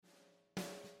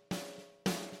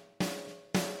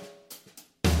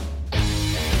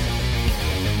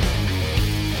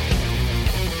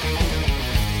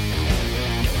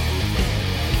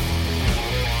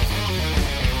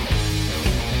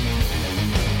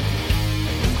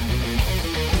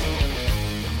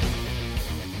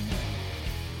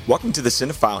Welcome to the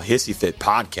Cinephile Hissy Fit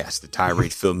podcast, the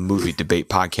tirade film movie debate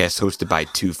podcast hosted by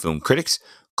two film critics,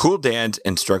 cool dads,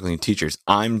 and struggling teachers.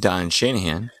 I'm Don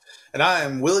Shanahan. And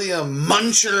I'm William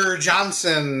Muncher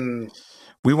Johnson.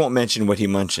 We won't mention what he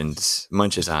munches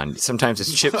on. Sometimes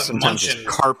it's chips, sometimes it's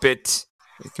carpet.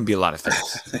 It can be a lot of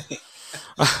things.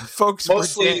 Folks,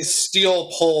 mostly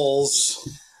steel poles.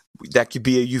 That could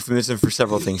be a euphemism for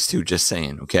several things too, just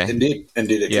saying, okay? Indeed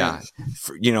it yeah.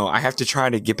 I have to try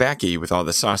to get back at you with all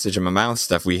the sausage in my mouth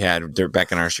stuff we had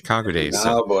back in our Chicago days.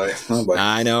 Oh, boy.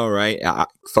 I know, right?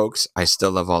 Folks, I still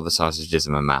love all the sausages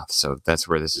in my mouth, so that's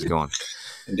where this is going.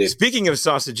 Indeed. Speaking of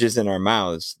sausages in our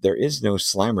mouths, there is no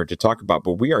Slimer to talk about,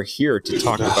 but we are here to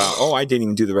talk about, I didn't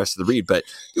even do the rest of the read, but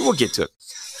we'll get to it.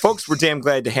 Folks, we're damn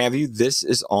glad to have you. This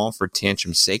is all for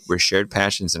tantrum's sake, where shared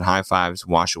passions and high fives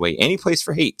wash away any place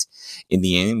for hate. In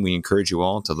the end, we encourage you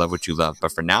all to love what you love.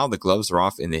 But for now, the gloves are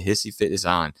off and the hissy fit is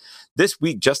on. This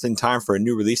week, just in time for a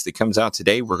new release that comes out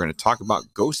today, we're going to talk about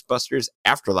Ghostbusters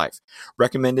Afterlife,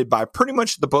 recommended by pretty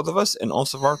much the both of us and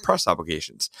also of our press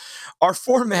obligations. Our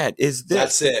format is this.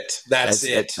 That's it.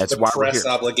 That's the why press we're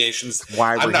here. obligations.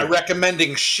 I'm not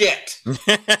recommending shit.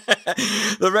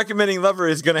 The recommending lover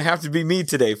is going to have to be me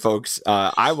today, folks.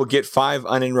 I will get 5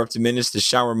 uninterrupted minutes to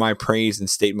shower my praise and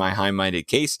state my high-minded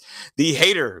case. The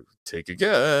hater, take a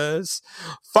guess,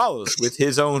 follows with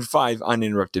his own 5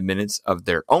 uninterrupted minutes of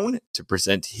their own to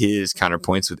present his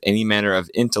counterpoints with any manner of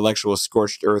intellectual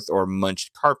scorched earth or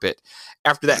munched carpet.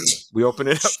 After that, we open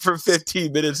it up for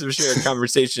 15 minutes of shared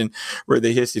conversation where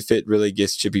the hissy fit really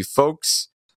gets chippy. Folks,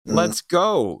 let's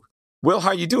go. Will,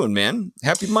 how you doing, man?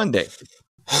 Happy Monday.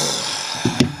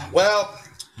 Well,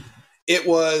 it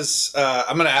was.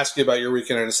 I'm going to ask you about your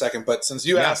weekend in a second, but since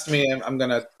you asked me, I'm going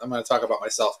to talk about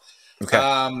myself. Okay.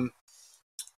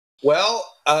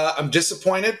 I'm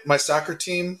disappointed. My soccer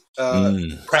team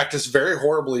practiced very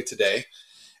horribly today,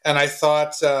 and I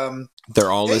thought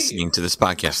they're all listening to this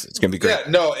podcast. It's going to be great. Yeah,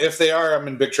 no, if they are, I'm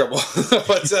in big trouble.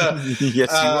 But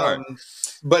yes, you are.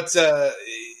 But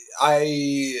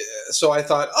I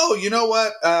thought, you know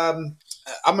what? I'm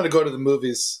going to go to the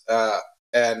movies,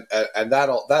 and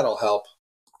that'll help.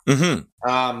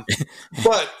 Mm-hmm.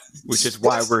 But which is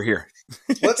why we're here.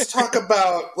 Let's talk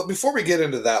about, before we get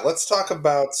into that, let's talk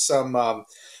about some.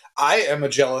 I am a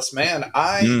jealous man.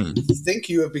 I think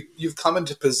you've come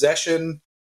into possession.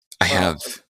 I have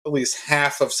at least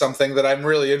half of something that I'm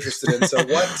really interested in. So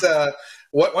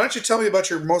why don't you tell me about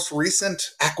your most recent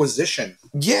acquisition?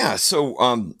 Yeah.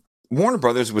 So Warner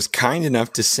Brothers was kind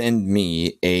enough to send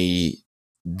me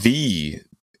the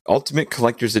Ultimate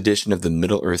Collector's Edition of the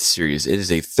Middle-earth series. It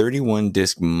is a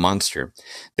 31-disc monster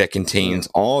that contains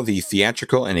all the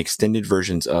theatrical and extended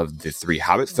versions of the 3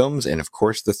 Hobbit films and, of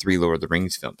course, the 3 Lord of the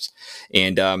Rings films.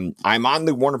 And I'm on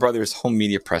the Warner Brothers home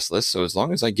media press list, so as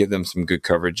long as I give them some good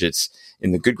coverage, it's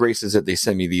in the good graces that they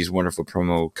send me these wonderful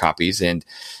promo copies. And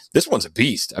this one's a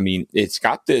beast. I mean, it's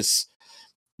got this...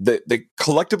 The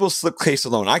collectible slipcase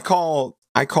alone, I call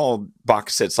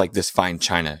box sets like this fine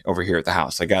china over here at the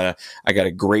house. I got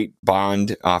a great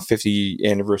Bond 50th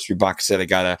anniversary box set. I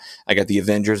got the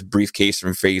Avengers briefcase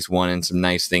from Phase 1 and some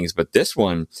nice things. But this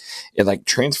one, it like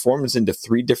transforms into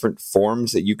 3 different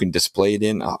forms that you can display it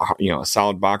in. A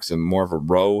solid box and more of a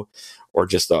row, or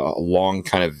just a long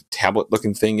kind of tablet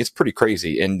looking thing. It's pretty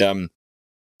crazy. And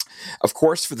of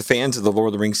course, for the fans of the Lord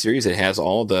of the Rings series, it has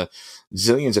all the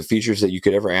zillions of features that you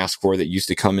could ever ask for that used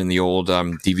to come in the old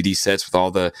DVD sets with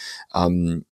all the,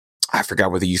 I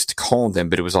forgot what they used to call them,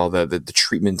 but it was all the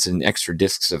treatments and extra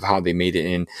discs of how they made it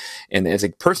in. And as a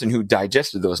person who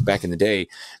digested those back in the day,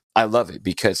 I love it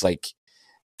because like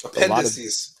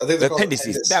appendices.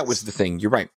 Appendices. That was the thing.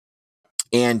 You're right.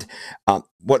 And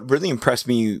what really impressed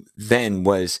me then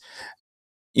was,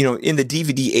 in the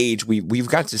DVD age, we've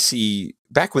got to see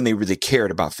back when they really cared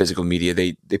about physical media.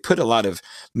 They put a lot of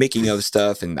making of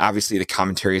stuff, and obviously the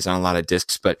commentaries on a lot of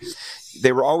discs. But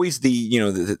they were always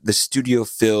the studio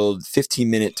filled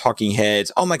 15-minute talking heads.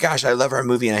 Oh my gosh, I love our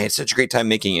movie, and I had such a great time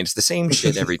making it. It's the same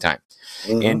shit every time.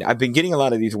 Mm-hmm. And I've been getting a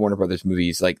lot of these Warner Brothers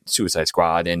movies like Suicide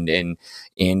Squad and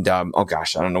oh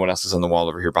gosh, I don't know what else is on the wall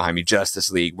over here behind me.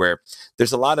 Justice League, where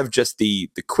there's a lot of just the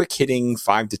quick hitting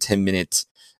 5 to 10 minutes,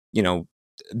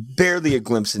 barely a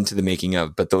glimpse into the making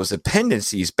of, but those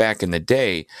appendices back in the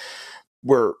day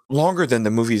were longer than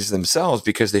the movies themselves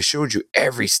because they showed you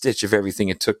every stitch of everything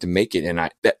it took to make it. And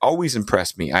that always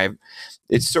impressed me.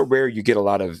 It's so rare you get a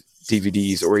lot of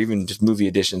DVDs or even just movie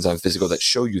editions on physical that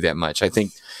show you that much. I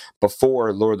think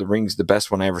before Lord of the Rings, the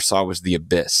best one I ever saw was The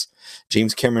Abyss.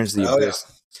 James Cameron's The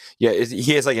Abyss. Yeah,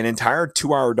 he has like an entire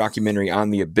 2-hour documentary on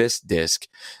The Abyss disc.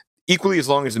 equally as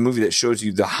long as the movie that shows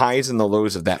you the highs and the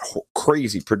lows of that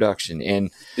crazy production.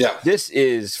 And this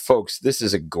is, folks, this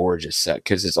is a gorgeous set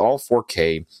because it's all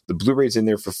 4K. The Blu-ray's in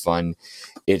there for fun.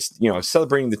 It's,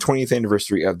 celebrating the 20th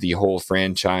anniversary of the whole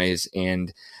franchise.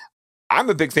 And I'm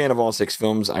a big fan of all 6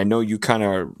 films. I know you kind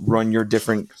of run your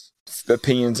different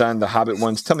opinions on the Hobbit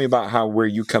ones. Tell me about where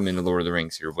you come into Lord of the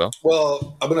Rings here, Will.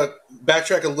 Well, I'm going to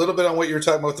backtrack a little bit on what you were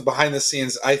talking about with the behind the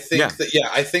scenes. I think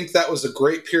I think that was a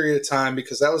great period of time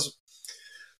because that was.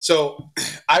 So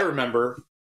I remember,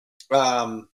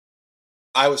 I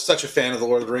was such a fan of the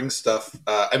Lord of the Rings stuff.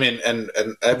 And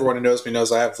everyone who knows me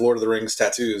knows I have Lord of the Rings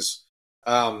tattoos.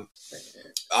 I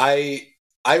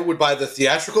would buy the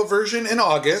theatrical version in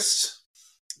August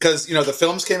because the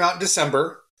films came out in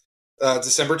December.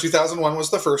 December 2001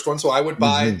 was the first one, so I would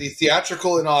buy the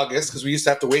theatrical in August because we used to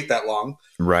have to wait that long,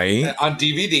 right? On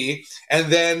DVD,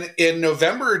 and then in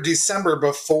November or December,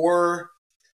 before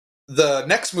the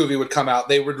next movie would come out,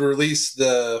 they would release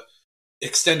the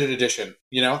extended edition,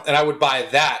 and I would buy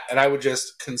that, and I would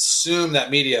just consume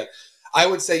that media. I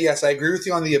would say yes, I agree with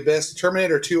you on The Abyss.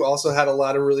 Terminator 2 also had a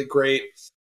lot of really great,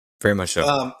 very much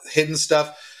so, hidden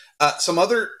stuff. Some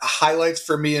other highlights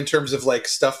for me in terms of like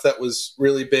stuff that was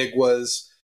really big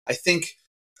was, I think,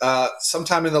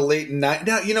 sometime in the late 90s.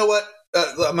 Now, you know what?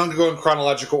 I'm going to go in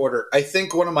chronological order. I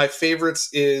think one of my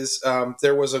favorites is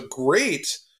there was a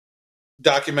great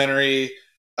documentary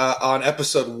on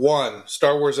Episode 1,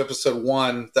 Star Wars Episode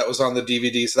 1, that was on the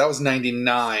DVD. So that was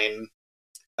 99.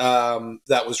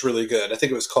 That was really good. I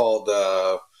think it was called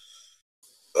A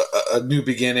New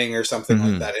Beginning or something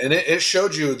like that. And it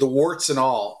showed you the warts and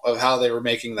all of how they were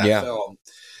making that film.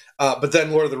 But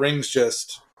then Lord of the Rings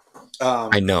just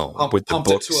I know with the pumped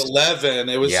books it to 11.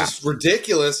 It was just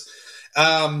ridiculous.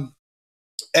 And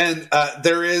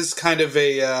there is kind of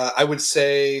a I would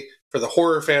say for the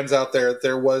horror fans out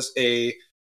there was a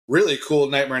really cool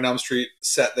Nightmare on Elm Street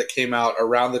set that came out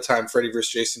around the time Freddy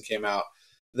vs. Jason came out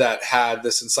that had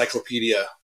this encyclopedia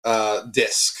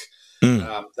disc.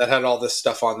 That had all this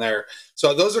stuff on there.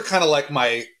 So those are kind of like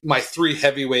my 3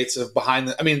 heavyweights of behind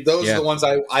the. I mean, those are the ones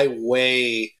I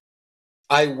weigh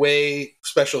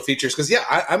special features because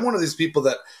I'm one of these people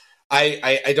that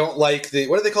I don't like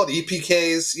what are they called,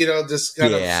 EPKs? Just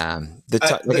kind of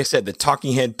like I said, the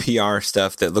talking head PR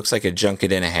stuff that looks like a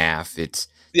junket and a half. It's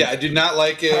I do not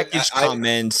like it. Package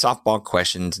comments, softball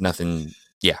questions, nothing.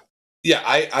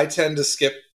 I tend to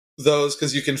skip those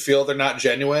because you can feel they're not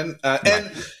genuine,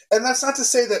 and that's not to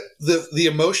say that the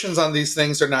emotions on these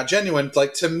things are not genuine.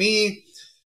 Like, to me,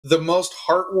 the most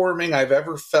heartwarming I've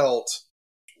ever felt,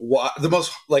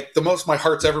 the most my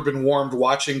heart's ever been warmed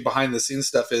watching behind the scenes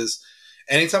stuff is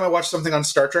anytime I watch something on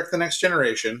Star Trek: The Next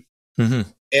Generation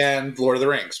and Lord of the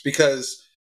Rings, because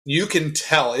you can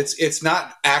tell it's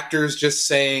not actors just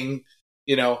saying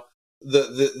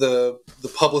the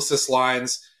publicist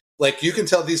lines. Like, you can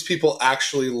tell these people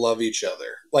actually love each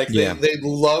other. Like, they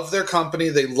love their company.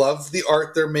 They love the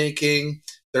art they're making.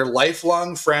 They're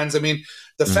lifelong friends. I mean,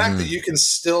 the fact that you can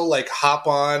still, like, hop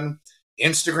on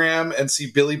Instagram and see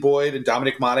Billy Boyd and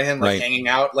Dominic Monaghan, hanging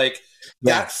out,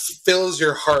 that fills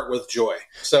your heart with joy.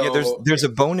 So there's a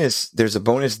bonus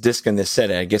disc in this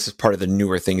set. I guess it's part of the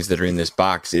newer things that are in this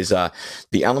box. Is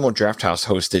the Alamo Drafthouse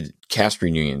hosted cast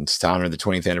reunions to honor the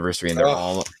 20th anniversary, and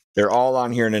they're all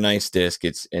on here in a nice disc.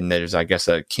 And there's, I guess,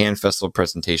 a Cannes Festival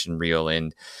presentation reel.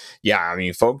 And I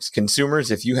mean, folks, consumers,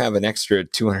 if you have an extra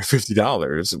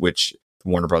 $250, which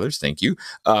Warner Brothers, thank you,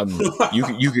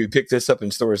 you could pick this up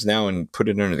in stores now and put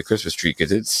it under the Christmas tree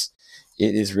because it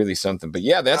is really something. But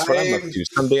that's what I'm up to.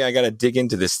 Someday I got to dig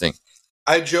into this thing.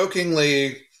 I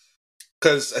jokingly,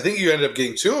 because I think you ended up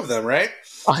getting 2 of them, right?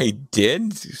 I did.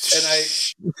 And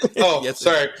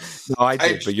sorry. No, I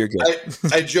did, but you're good.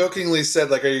 I jokingly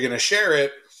said, like, are you going to share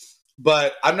it?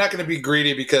 But I'm not going to be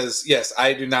greedy because, yes,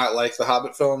 I do not like the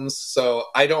Hobbit films. So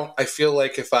I feel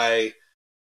like if I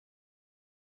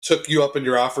took you up in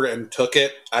your offer and took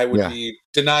it, I would be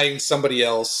denying somebody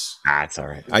else. That's all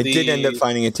right. I did end up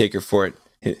finding a taker for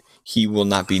it. He will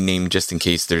not be named just in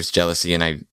case there's jealousy and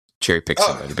I cherry pick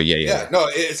somebody. But no,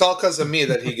 it's all because of me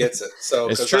that he gets it. So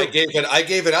because I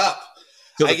gave it up.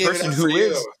 So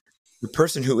the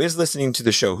person who is listening to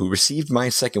the show who received my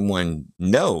second one,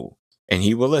 and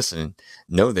he will listen,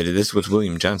 know that this was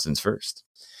William Johnson's first.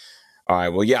 All right,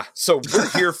 well, so we're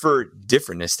here for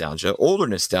different nostalgia, older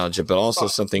nostalgia, but also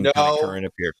something kind of current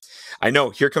up here. I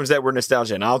know, here comes that word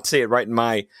nostalgia, and I'll say it right in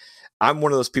I'm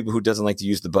one of those people who doesn't like to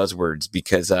use the buzzwords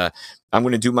because I'm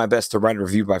going to do my best to write a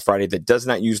review by Friday that does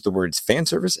not use the words fan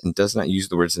service and does not use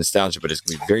the words nostalgia, but it's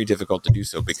going to be very difficult to do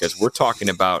so because we're talking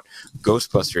about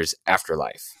Ghostbusters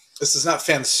Afterlife. This is not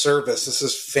fan service. This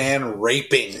is fan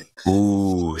raping.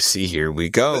 Ooh, see, here we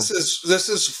go. This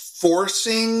is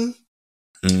forcing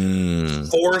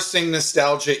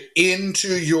nostalgia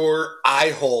into your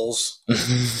eye holes.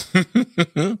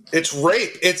 It's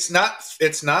rape. It's not.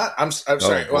 I'm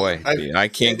sorry. Oh boy, I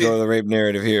can't go the rape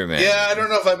narrative here, man. Yeah, I don't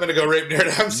know if I'm going to go rape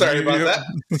narrative. I'm sorry about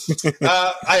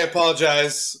that. I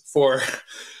apologize for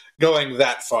going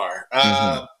that far.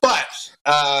 But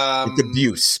it's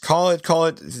abuse. Call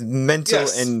it mental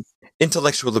and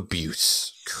intellectual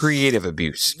abuse, creative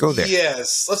abuse. Go there.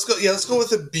 Yes, let's go. Yeah, let's go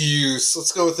with abuse.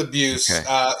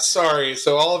 Okay. Sorry.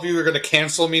 So all of you are going to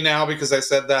cancel me now because I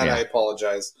said that. Yeah. I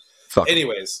apologize.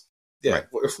 Anyways. Yeah,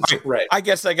 right. I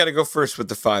guess I got to go first with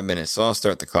the 5 minutes, so I'll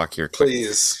start the clock here.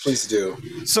 Please do.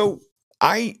 So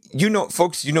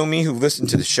folks, you know me who listen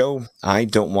to the show. I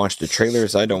don't watch the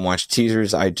trailers. I don't watch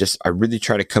teasers. I really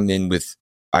try to come in with,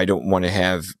 I don't want to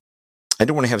have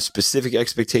specific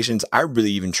expectations. I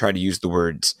really even try to use the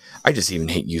words. I just even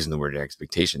hate using the word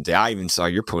expectations. I even saw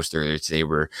your post earlier today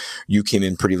where you came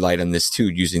in pretty light on this too,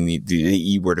 using the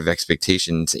E word of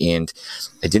expectations. And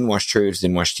I didn't watch trailers,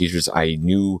 didn't watch teasers. I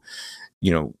knew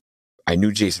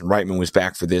Jason Reitman was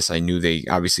back for this. I knew they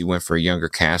obviously went for a younger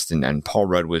cast, and Paul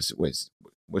Rudd was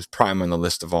prime on the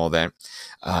list of all that.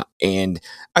 And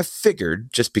I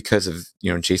figured, just because of,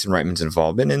 Jason Reitman's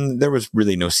involvement, and there was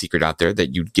really no secret out there,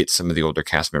 that you'd get some of the older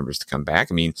cast members to come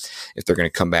back. I mean, if they're going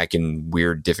to come back in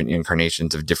weird, different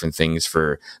incarnations of different things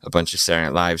for a bunch of Saturday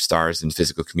Night Live stars and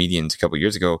physical comedians a couple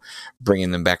years ago,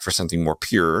 bringing them back for something more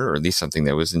pure, or at least something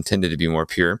that was intended to be more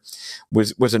pure,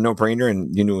 was a no-brainer,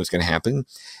 and you knew it was going to happen.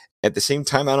 At the same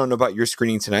time, I don't know about your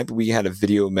screening tonight, but we had a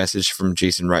video message from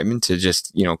Jason Reitman to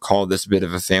just, call this a bit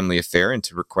of a family affair and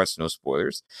to request no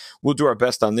spoilers. We'll do our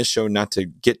best on this show not to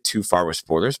get too far with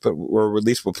spoilers, or at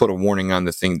least we'll put a warning on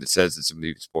the thing that says it's going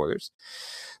to be spoilers.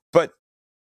 But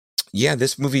yeah,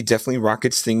 this movie definitely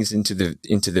rockets things into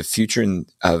the future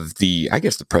of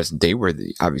the present day, where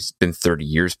obviously it's been 30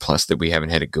 years plus that we haven't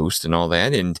had a ghost and all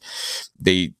that, and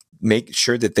they make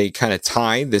sure that they kind of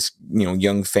tie this,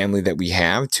 young family that we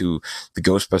have to the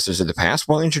Ghostbusters of the past,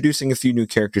 while introducing a few new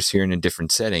characters here in a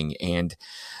different setting. And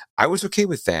I was okay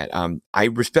with that. I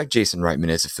respect Jason Reitman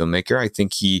as a filmmaker. I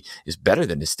think he is better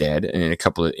than his dad in a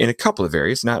couple of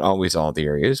areas, not always all the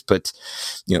areas, but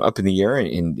up in the air.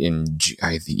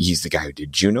 He's the guy who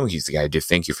did Juno. He's the guy who did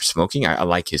Thank You for Smoking. I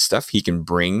like his stuff. He can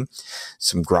bring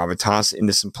some gravitas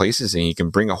into some places, and he can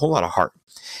bring a whole lot of heart.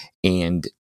 And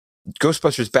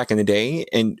Ghostbusters back in the day,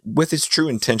 and with its true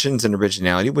intentions and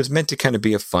originality, was meant to kind of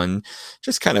be a fun,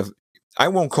 just kind of, I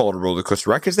won't call it a roller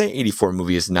coaster ride, because that 84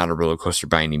 movie is not a roller coaster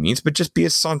by any means, but just be a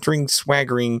sauntering,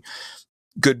 swaggering,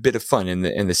 good bit of fun.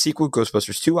 And the sequel,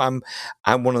 Ghostbusters 2, I'm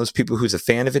one of those people who's a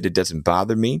fan of it. It doesn't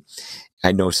bother me.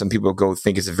 I know some people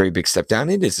think it's a very big step down.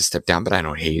 It is a step down, but I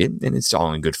don't hate it. And it's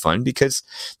all in good fun, because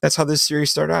that's how this series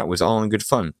started out, was all in good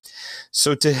fun.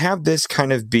 So to have this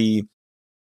kind of be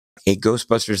a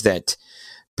Ghostbusters that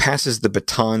passes the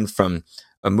baton from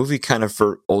a movie kind of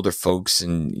for older folks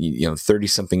and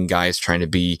 30-something guys trying to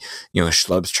be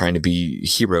schlubs trying to be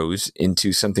heroes,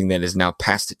 into something that is now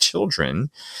passed to children,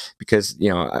 because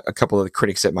a couple of the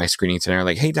critics at my screening tonight are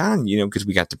like, "Hey Don, because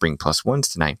we got to bring plus ones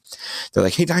tonight, they're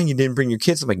like, 'Hey Don, you didn't bring your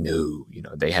kids.' I'm like, no,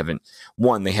 they haven't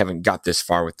got this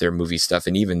far with their movie stuff,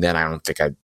 and even then I don't think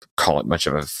I'd call it much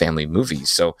of a family movie.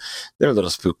 So they're a little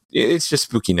spook. It's just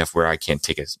spooky enough where I can't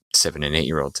take a 7 and 8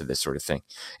 year old to this sort of thing.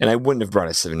 And I wouldn't have brought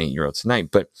a 7, 8 year old tonight.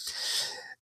 But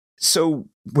so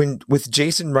with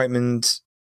Jason Reitman's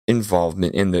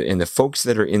involvement in the folks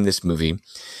that are in this movie,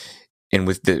 and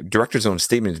with the director's own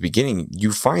statement at the beginning,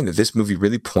 you find that this movie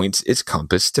really points its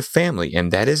compass to family.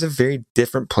 And that is a very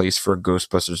different place for a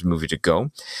Ghostbusters movie to go.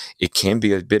 It can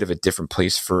be a bit of a different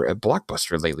place for a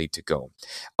blockbuster lately to go.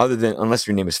 Unless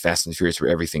your name is Fast and Furious, where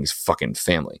everything's fucking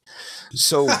family.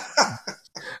 So,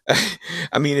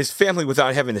 I mean, it's family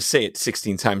without having to say it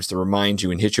 16 times to remind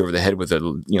you and hit you over the head with a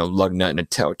lug nut and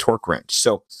a torque wrench.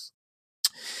 So,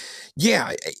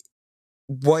 yeah.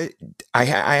 What I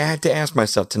had to ask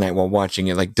myself tonight while watching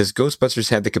it, like, does Ghostbusters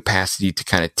have the capacity to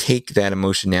kind of take that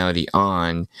emotionality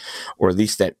on, or at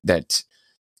least that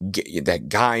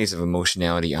guise of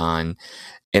emotionality on?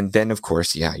 And then, of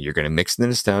course, yeah, you're going to mix the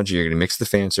nostalgia, you're going to mix the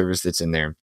fan service that's in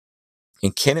there.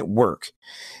 And can it work?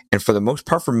 And for the most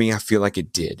part, for me, I feel like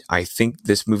it did. I think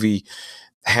this movie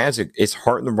has its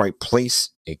heart in the right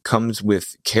place. It comes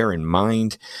with care in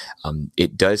mind.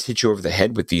 It does hit you over the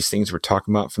head with these things we're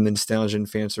talking about from the nostalgia and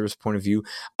fan service point of view.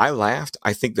 I laughed.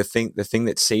 I think the thing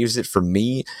that saves it for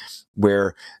me,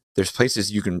 where There's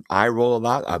places you can eye roll a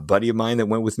lot. A buddy of mine that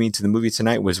went with me to the movie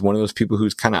tonight was one of those people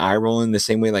who's kind of eye rolling the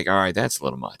same way, like, all right, that's a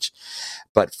little much.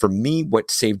 But for me,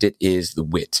 what saved it is the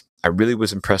wit. I really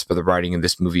was impressed by the writing in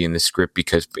this movie and this script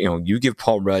because, you give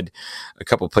Paul Rudd a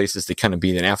couple places to kind of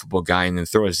be an affable guy and then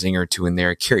throw a zinger or two in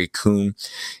there. Carrie Coon,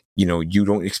 you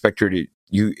don't expect her to,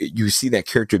 you see that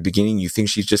character at the beginning, you think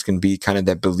she's just going to be kind of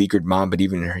that beleaguered mom, but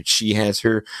even she has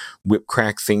her whip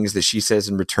crack things that she says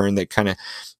in return that kind of,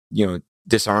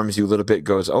 disarms you a little bit,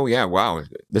 goes, oh yeah, wow,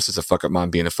 this is a fuck up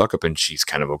mom being a fuck up, and she's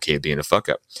kind of okay being a fuck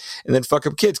up. And then fuck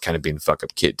up kids kind of being fuck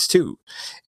up kids too.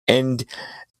 And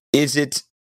is it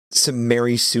some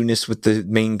Mary Sue-ness with the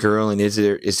main girl, and is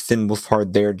Finn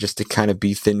Wolfhard there just to kind of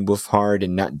be Finn Wolfhard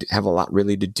and not have a lot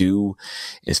really to do?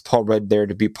 Is Paul Rudd there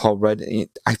to be Paul Rudd?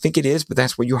 I think it is, but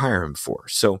that's what you hire him for.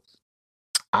 So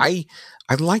I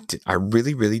liked it. I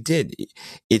really, really did.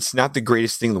 It's not the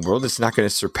greatest thing in the world. It's not going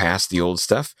to surpass the old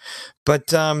stuff,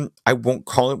 but I won't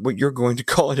call it what you're going to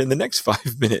call it in the next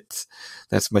 5 minutes.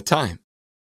 That's my time.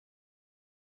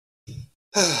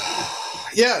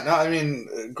 Yeah, no, I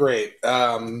mean, great.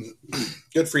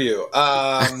 Good for you.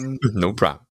 No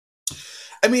problem.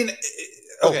 I mean, okay.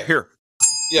 Oh, here.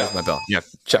 Yeah. There's my bell. Yeah.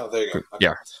 Check. Oh, there you go. Okay.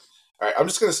 Yeah. All right. I'm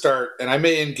just going to start, and I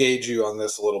may engage you on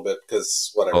this a little bit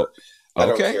because whatever. Oh, okay. I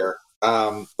don't care.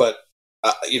 But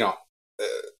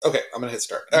okay, I'm going to hit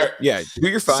start. All right. Yeah. Do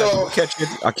your 5. So,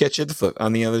 I'll catch you at the foot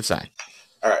on the other side.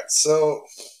 All right. So,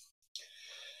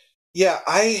 yeah,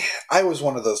 I was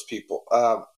one of those people.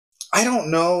 I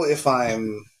don't know if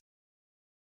I'm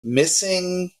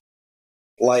missing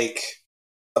like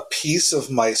a piece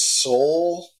of my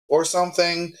soul or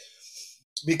something,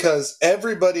 because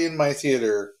everybody in my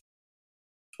theater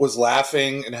was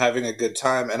laughing and having a good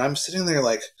time, and I'm sitting there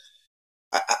like,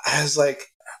 I was like,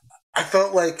 I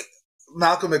felt like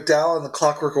Malcolm McDowell in The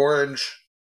Clockwork Orange,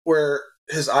 where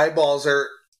his eyeballs are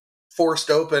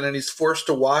forced open and he's forced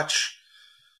to watch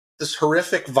this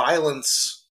horrific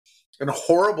violence and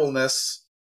horribleness,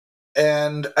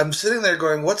 and I'm sitting there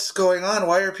going, what's going on?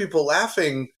 Why are people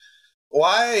laughing?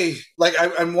 Why? Like,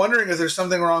 I'm wondering if there's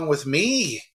something wrong with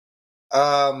me,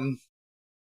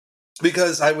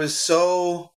 because I was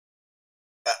so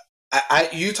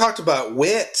you talked about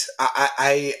wit.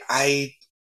 I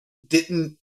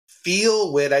didn't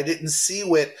feel wit. I didn't see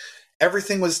wit.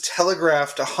 Everything was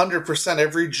telegraphed 100%.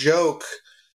 Every joke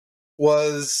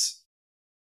was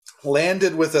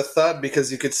landed with a thud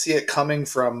because you could see it coming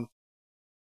from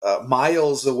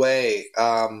miles away.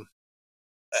 And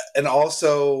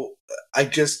also, I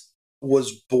just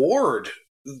was bored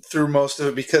through most of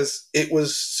it because it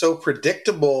was so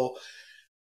predictable.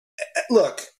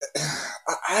 Look,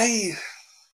 I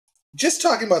just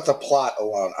talking about the plot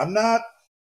alone, I'm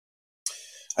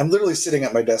literally sitting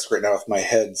at my desk right now with my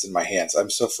heads in my hands.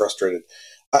 I'm so frustrated.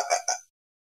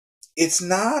 It's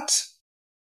not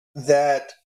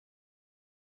that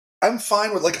I'm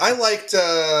fine with, like, I liked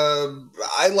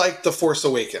The Force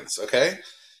Awakens, okay?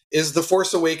 Is The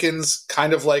Force Awakens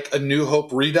kind of like a New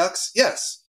Hope redux?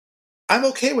 Yes. I'm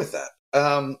okay with that.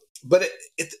 But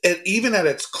it even at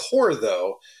its core,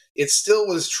 though, it still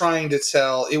was trying to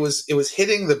tell, it was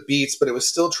hitting the beats, but it was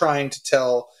still trying to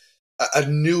tell a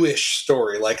newish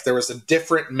story. Like, there was a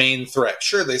different main threat.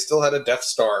 Sure, they still had a Death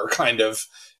Star, kind of.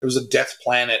 It was a death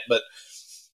planet, but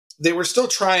they were still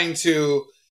trying to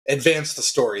advance the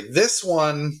story. This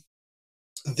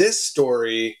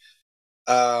story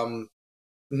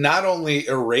not only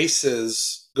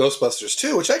erases Ghostbusters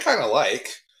 2, which I kind of like,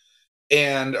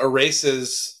 and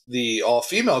erases the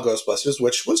all-female Ghostbusters,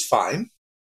 which was fine.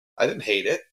 I didn't hate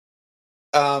it.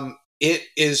 It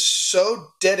is so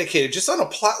dedicated, just on a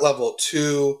plot level,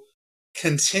 to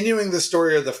continuing the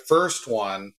story of the first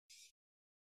one,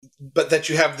 but that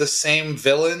you have the same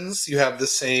villains, you have the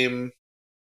same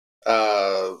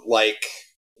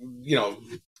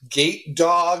gate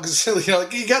dogs.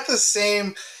 Like, you got the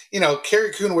same,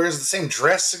 Carrie Coon wears the same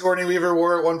dress Sigourney Weaver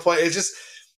wore at one point.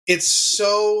 It's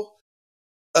so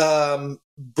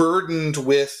burdened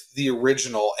with the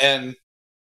original, and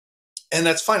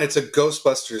that's fine. It's a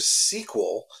Ghostbusters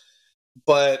sequel,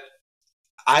 but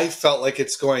I felt like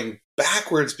it's going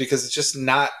backwards because it's just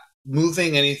not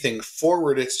moving anything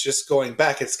forward. It's just going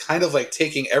back. It's kind of like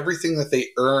taking everything that they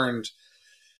earned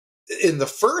in the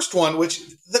first one, which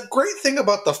the great thing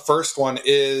about the first one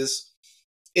is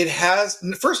it has,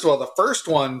 first of all, the first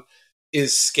one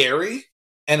is scary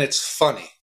and it's funny.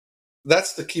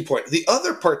 That's the key point. The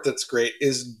other part that's great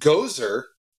is Gozer,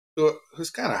 who's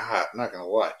kind of hot, not going to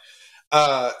lie,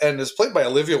 and is played by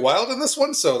Olivia Wilde in this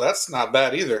one, so that's not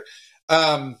bad either.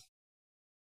 The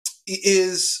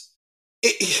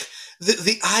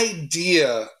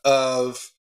idea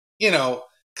of,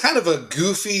 kind of a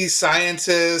goofy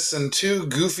scientist and two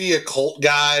goofy occult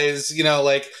guys, you know,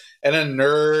 like, and a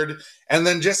nerd, and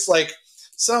then just like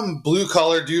some blue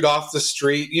collar dude off the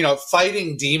street, you know,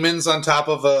 fighting demons on top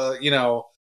of a, you know,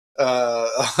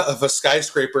 of a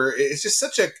skyscraper. It's just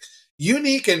such a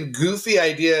unique and goofy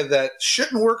idea that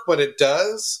shouldn't work, but it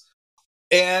does.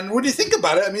 And when you think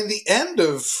about it, I mean, the end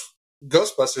of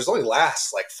Ghostbusters only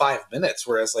lasts like 5 minutes,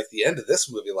 whereas like the end of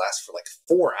this movie lasts for like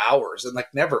 4 hours and like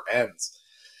never ends.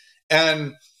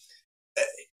 And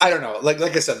I don't know, like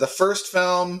I said, the first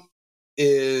film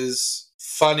is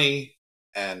funny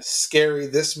and scary.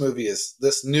 This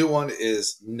new one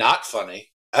is not funny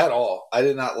at all. I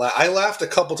did not laugh. I laughed a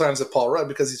couple times at Paul Rudd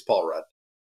because he's Paul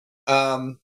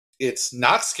Rudd. It's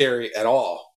not scary at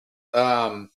all,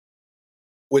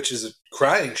 which is a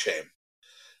crying shame.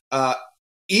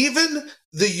 Even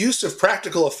the use of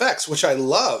practical effects, which I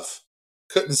love,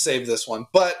 couldn't save this one.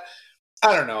 But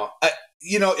I don't know.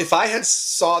 If I had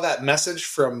saw that message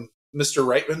from Mr.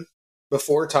 Reitman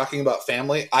before talking about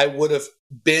family, I would have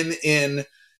been in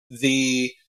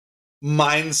the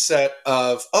mindset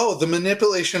of, oh, the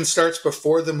manipulation starts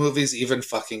before the movie's even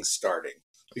fucking starting.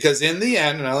 Because in the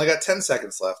end, and I only got 10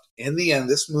 seconds left, in the end,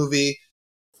 this movie's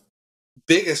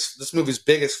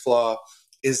biggest flaw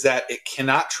is that it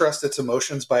cannot trust its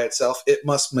emotions by itself. It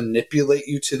must manipulate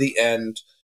you to the end.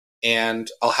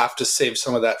 And I'll have to save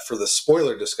some of that for the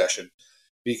spoiler discussion,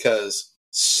 because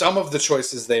some of the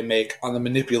choices they make on the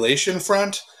manipulation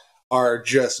front are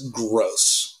just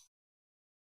gross.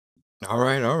 All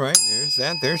right.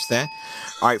 There's that.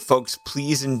 All right, folks,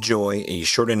 please enjoy a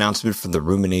short announcement from the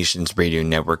Ruminations Radio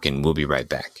Network, and we'll be right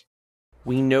back.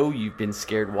 We know you've been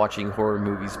scared watching horror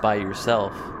movies by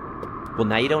yourself. Well,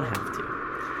 now you don't have to.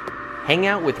 Hang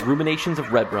out with Ruminations of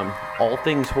Redrum, all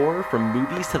things horror from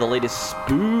movies to the latest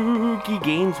spooky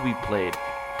games we've played.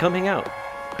 Come hang out,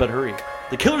 but hurry,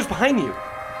 the killer's behind you.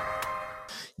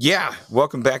 Yeah,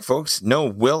 welcome back, folks. No,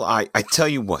 Will, I tell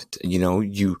you what,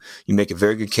 you make a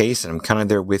very good case, and I'm kind of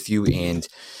there with you, and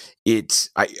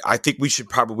I think we should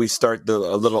probably start a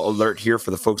little alert here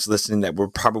for the folks listening that we're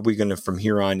probably going to, from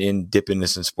here on in, dip into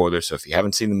some spoilers. So if you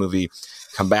haven't seen the movie,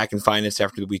 come back and find us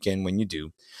after the weekend when you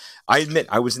do. I admit,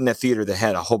 I was in that theater that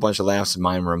had a whole bunch of laughs, and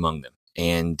mine were among them.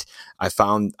 And I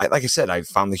found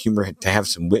the humor to have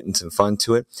some wit and some fun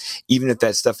to it. Even if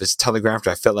that stuff is telegraphed,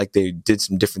 I felt like they did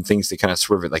some different things to kind of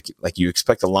swerve it. Like you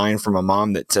expect a line from a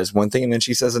mom that says one thing and then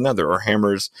she says another, or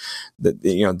hammers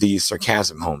the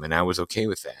sarcasm home, and I was okay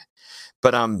with that.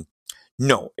 But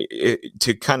no,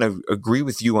 to kind of agree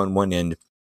with you on one end,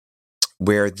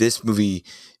 where this movie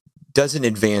doesn't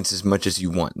advance as much as you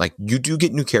want. Like, you do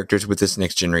get new characters with this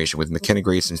next generation, with McKenna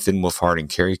Grace and Finn Wolfhard and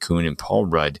Carrie Coon and Paul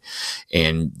Rudd,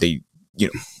 and they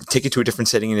take it to a different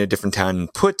setting in a different town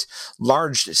and put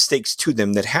large stakes to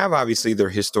them that have obviously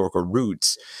their historical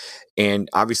roots and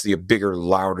obviously a bigger,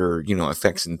 louder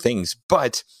effects and things.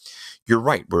 But you're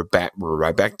right. We're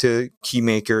right back to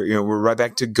Keymaker. We're right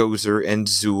back to Gozer and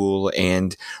Zool,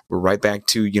 and we're right back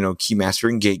to Keymaster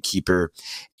and Gatekeeper.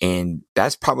 And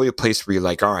that's probably a place where you're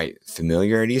like, all right,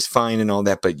 familiarity is fine and all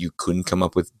that, but you couldn't come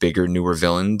up with bigger, newer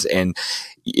villains. And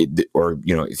if you're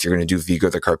going to do Vigo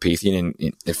the Carpathian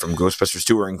and from Ghostbusters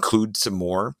 2, or include some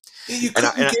more. You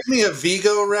couldn't give me a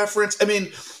Vigo reference. I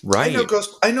mean, right?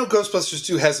 I know Ghostbusters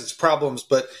 2 has its problems,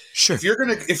 but sure. If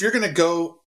you're gonna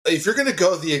go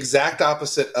the exact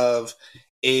opposite of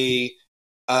a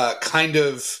kind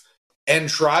of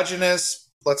androgynous,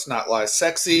 let's not lie,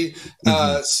 sexy,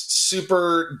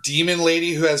 super demon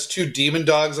lady who has two demon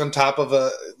dogs on top of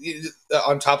a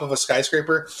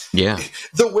skyscraper. Yeah.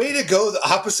 The way to go the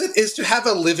opposite is to have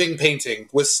a living painting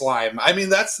with slime. I mean,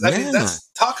 that's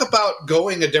talk about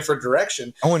going a different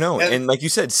direction. Oh, no. And like you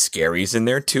said, scary's in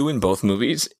there too in both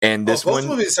movies. And both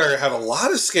movies have a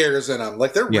lot of scares in them.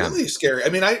 Like, they're really scary. I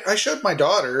mean, I showed my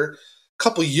daughter a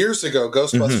couple years ago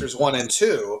Ghostbusters 1 and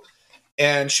 2.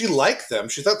 And she liked them.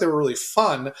 She thought they were really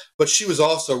fun, but she was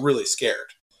also really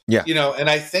scared. Yeah. And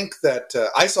I think that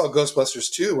I saw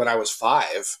Ghostbusters 2 when I was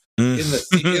 5 in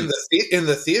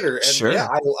the theater. And sure.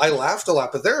 I laughed a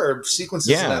lot, but there are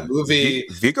sequences in that movie.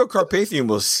 Vigo Carpathian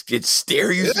will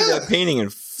stare you through that painting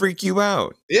and freak you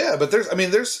out. Yeah, but there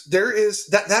is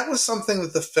that was something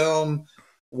that the film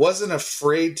wasn't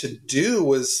afraid to do,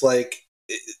 was like,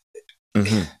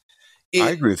 I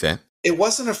agree with that. It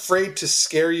wasn't afraid to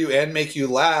scare you and make you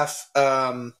laugh.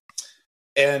 And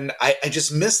I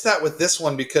just missed that with this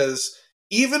one, because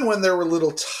even when there were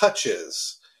little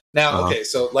touches. Now, okay,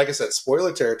 so like I said,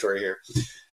 spoiler territory here.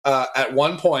 At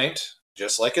one point,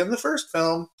 just like in the first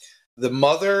film, the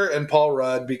mother and Paul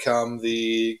Rudd become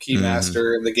the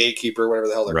Keymaster and the Gatekeeper, whatever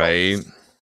the hell they're called.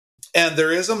 And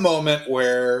there is a moment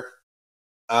where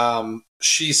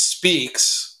she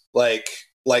speaks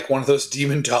like one of those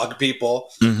demon dog people,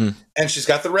 and she's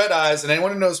got the red eyes. And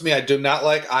anyone who knows me, I do not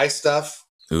like eye stuff.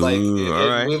 Like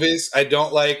in movies, I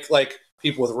don't like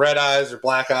people with red eyes or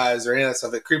black eyes or any of that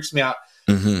stuff. It creeps me out.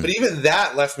 But even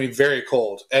that left me very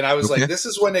cold. And I was like, this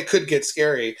is when it could get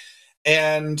scary.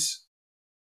 And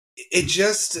it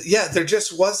just, there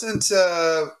just wasn't,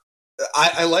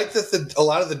 I like that a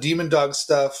lot of the demon dog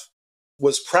stuff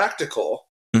was practical.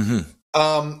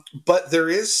 But there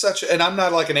is and I'm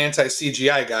not like an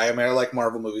anti-CGI guy. I mean, I like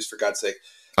Marvel movies, for God's sake.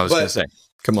 I was going to say,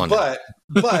 come on. But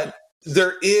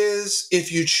there is,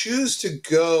 if you choose to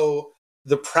go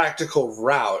the practical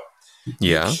route,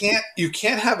 you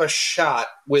can't have a shot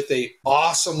with a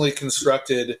awesomely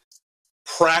constructed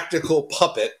practical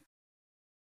puppet,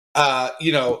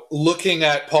 looking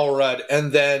at Paul Rudd,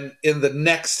 and then in the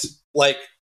next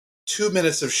 2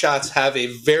 minutes of shots have a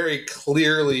very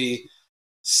clearly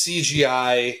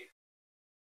CGI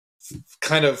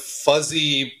kind of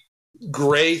fuzzy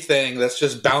gray thing that's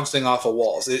just bouncing off of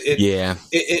walls.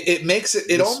 It makes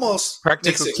it almost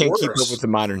practical makes it can't worse. keep up with the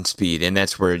modern speed, and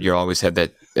that's where you always have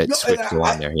that switch go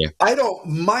on there. I don't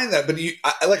mind that, but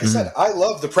like I said, I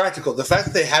love the practical. The fact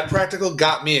that they had practical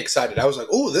got me excited. I was like,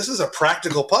 "Oh, this is a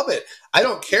practical puppet." I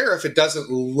don't care if it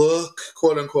doesn't look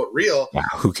 "quote unquote" real. Wow,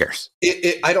 who cares?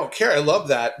 I don't care. I love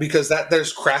that because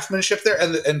there's craftsmanship there,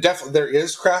 and definitely there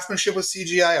is craftsmanship with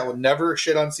CGI. I will never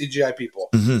shit on CGI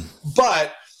people,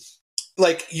 but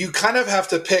you kind of have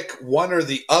to pick one or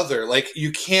the other.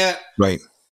 You can't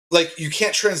you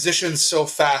can't transition so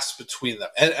fast between them.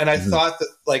 And I thought that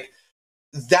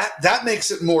that makes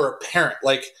it more apparent.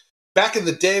 Back in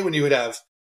the day when you would have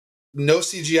no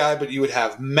CGI, but you would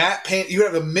have matte paint, you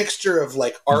would have a mixture of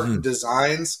art and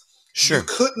designs. Sure.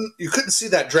 You couldn't see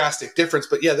that drastic difference.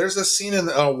 But yeah, there's a scene in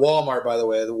Walmart, by the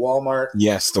way, the Walmart.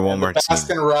 Yes, the Walmart scene.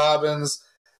 Baskin Robbins.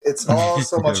 It's all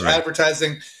so much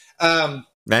advertising.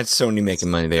 That's Sony making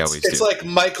money. They always do. It's like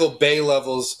Michael Bay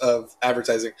levels of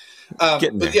advertising.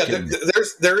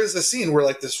 There is a scene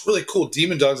where this really cool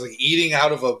demon dog's eating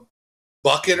out of a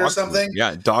bucket or something. Food.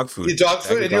 Yeah, dog food. Dog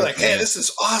food, and you're like, "Hey, this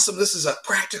is awesome. This is a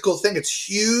practical thing. It's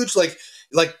huge." Like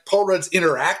Paul Rudd's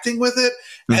interacting with it,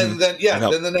 and then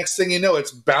then the next thing you know,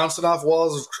 it's bouncing off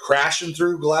walls, crashing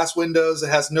through glass windows. It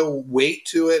has no weight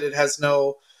to it. It has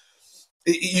no.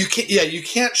 You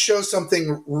can't show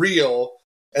something real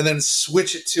and then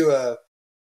switch it to a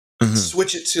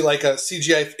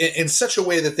CGI in such a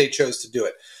way that they chose to do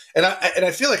it. And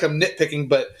I feel like I'm nitpicking,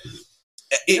 but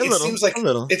it seems like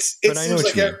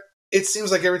it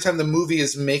seems like every time the movie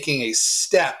is making a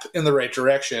step in the right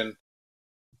direction,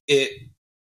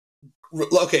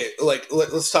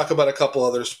 let's talk about a couple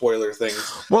other spoiler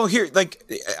things. Well, here,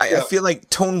 I feel like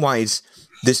tone-wise,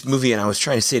 this movie, and I was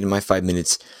trying to say it in my 5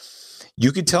 minutes,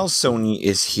 you could tell Sony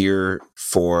is here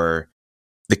for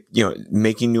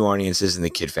making new audiences in the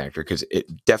kid factor, because it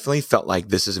definitely felt like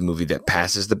this is a movie that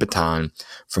passes the baton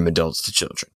from adults to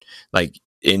children.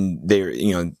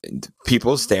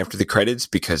 People stay after the credits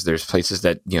because there's places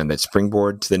that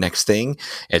springboard to the next thing,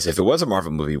 as if it was a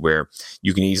Marvel movie where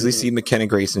you can easily see McKenna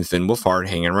Grace and Finn Wolfhard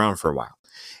hanging around for a while.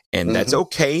 And that's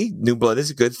okay. New blood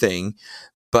is a good thing.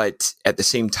 But at the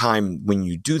same time, when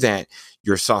you do that,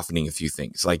 you're softening a few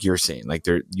things, like you're saying.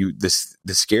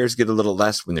 The scares get a little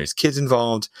less when there's kids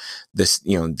involved.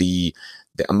 The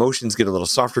emotions get a little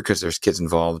softer because there's kids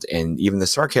involved, and even the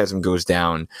sarcasm goes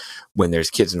down when there's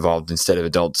kids involved instead of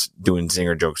adults doing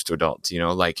zinger jokes to adults.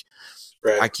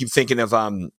 Right. I keep thinking of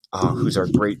who's our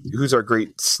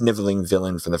great sniveling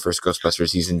villain from the first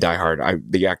Ghostbusters. He's in Die Hard.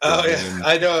 The actor. Oh yeah,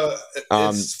 I know.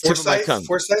 Forsyth?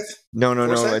 No.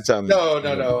 Forsyth? It's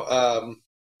No.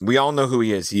 We all know who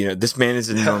he is. This man is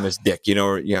an enormous dick.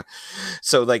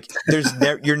 So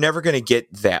you're never going to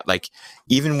get that.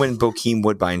 Even when Bokeem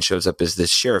Woodbine shows up as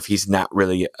this sheriff, he's not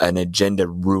really an agenda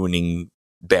ruining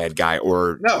bad guy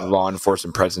or law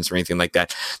enforcement presence or anything like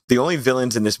that. The only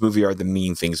villains in this movie are the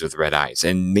mean things with red eyes,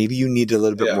 and maybe you need a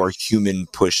little bit more human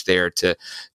push there to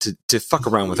fuck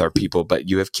around with our people. But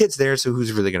you have kids there, so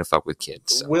who's really going to fuck with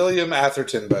kids? So. William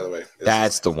Atherton, by the way.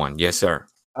 That's the one. Yes, sir.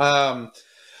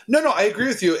 No, I agree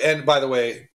with you. And by the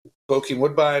way, Bokeem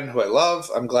Woodbine, who I love,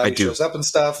 I'm glad he shows up and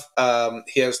stuff.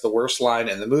 He has the worst line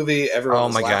in the movie. Everyone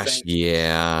was laughing. Gosh,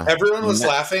 yeah. Everyone was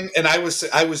laughing, and I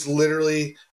was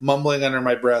literally mumbling under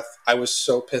my breath. I was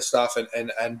so pissed off.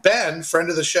 And Ben, friend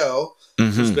of the show,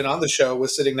 who's been on the show,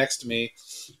 was sitting next to me,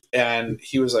 and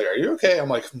he was like, "Are you okay?" I'm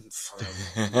like,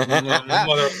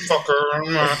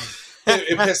 "Motherfucker."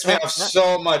 It pissed me off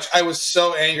so much. I was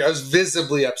so angry. I was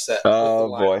visibly upset. Oh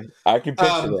boy, I can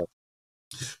picture that.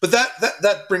 But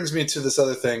that brings me to this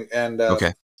other thing, and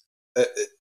Okay.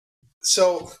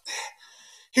 So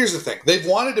here's the thing: they've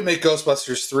wanted to make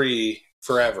Ghostbusters 3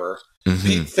 forever.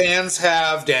 Mhm. Fans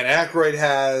have, Dan Aykroyd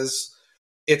has.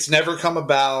 It's never come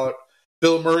about.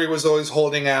 Bill Murray was always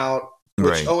holding out, which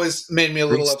Right. always made me a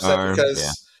little Big upset star, because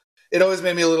yeah. it always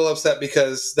made me a little upset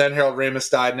because then Harold Ramis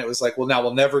died, and it was like, well, now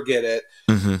we'll never get it.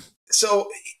 Mhm. So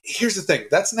here's the thing: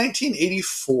 that's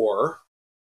 1984.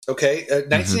 Okay,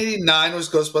 1989 was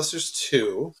Ghostbusters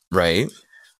 2. Right.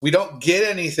 We don't get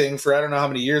anything for I don't know how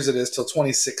many years it is till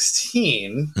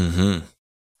 2016. Mhm.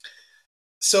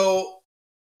 So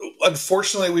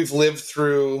unfortunately, we've lived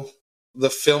through the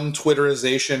film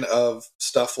Twitterization of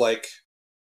stuff like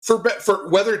for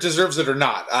whether it deserves it or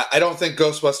not. I don't think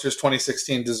Ghostbusters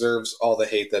 2016 deserves all the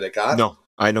hate that it got. No,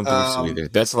 I don't believe so either.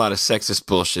 That's a lot of sexist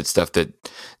bullshit stuff that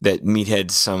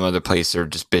meatheads some other place are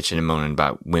just bitching and moaning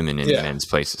about women in men's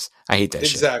places. I hate that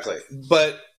shit. Exactly.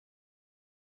 But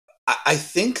I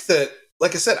think that,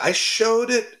 like I said, I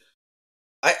showed it.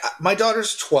 My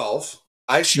daughter's 12.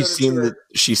 She's seen the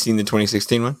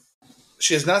 2016 one?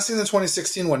 She has not seen the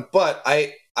 2016 one, but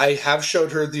I have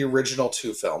showed her the original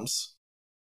 2 films.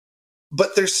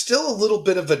 But there's still a little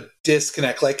bit of a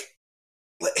disconnect. Like,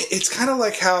 it's kind of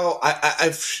like how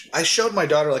I showed my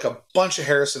daughter like a bunch of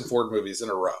Harrison Ford movies in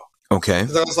a row. Okay.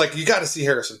 Because I was like, you got to see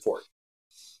Harrison Ford.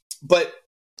 But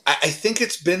I think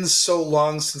it's been so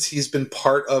long since he's been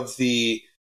part of the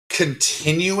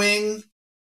continuing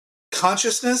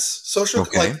consciousness, social,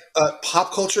 like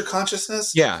pop culture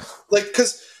consciousness. Yeah. Like,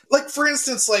 because, like, for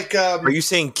instance, like... are you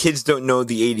saying kids don't know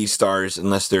the 80s stars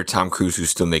unless they're Tom Cruise who's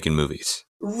still making movies?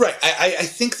 Right. I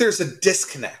think there's a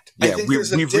disconnect. Yeah, I think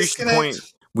there's a disconnect.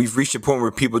 We've reached a point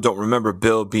where people don't remember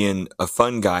Bill being a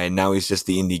fun guy, and now he's just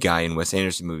the indie guy in Wes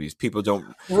Anderson movies. People don't...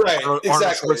 Right, Arnold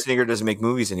Schwarzenegger doesn't make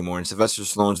movies anymore, and Sylvester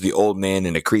Stallone's the old man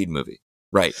in a Creed movie.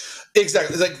 Right.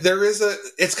 Exactly. Like, there is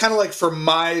it's kind of like for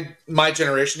my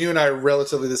generation, you and I are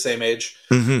relatively the same age.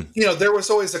 Mm-hmm. You know, there was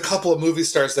always a couple of movie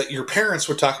stars that your parents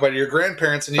would talk about, your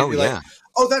grandparents, and you'd be like,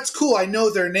 oh, that's cool. I know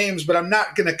their names, but I'm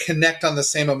not going to connect on the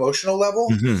same emotional level.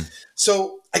 Mm-hmm.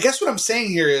 So I guess what I'm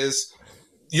saying here is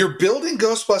you're building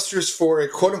Ghostbusters for a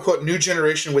quote unquote new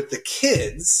generation with the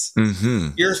kids. Mm-hmm.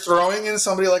 You're throwing in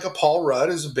somebody like a Paul Rudd,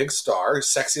 who's a big star,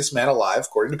 sexiest man alive,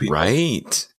 according to people.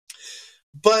 Right.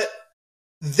 But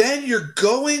then you're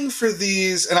going for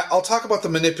these, and I'll talk about the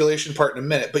manipulation part in a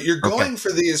minute, but you're going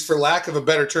for these, for lack of a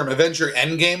better term, Avenger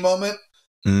Endgame moment,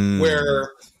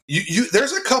 where you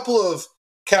there's a couple of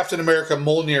Captain America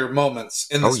Mjolnir moments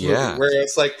in this movie where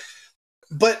it's like,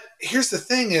 but here's the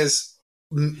thing is,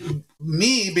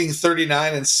 me being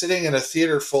 39 and sitting in a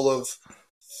theater full of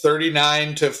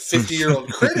 39 to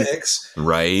 50-year-old critics,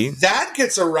 right? That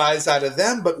gets a rise out of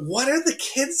them. But what are the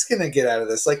kids going to get out of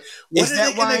this? Like, what are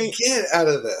they going to get out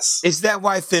of this? Is that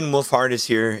why Finn Wolfhard is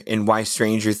here, and why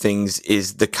Stranger Things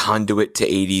is the conduit to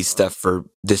 80s stuff for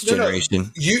this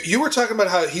generation? No. You were talking about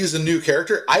how he's a new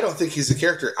character. I don't think he's a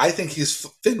character. I think he's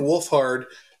Finn Wolfhard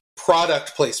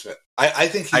product placement. I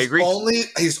think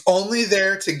he's only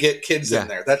there to get kids in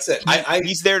there. That's it.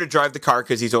 He's there to drive the car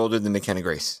because he's older than McKenna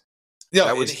Grace.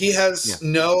 No, he has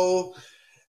no.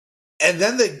 And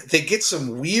then they get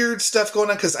some weird stuff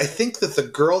going on because I think that the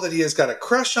girl that he has got a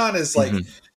crush on is like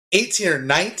 18 or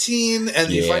 19, and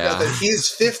you find out that he's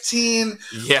 15.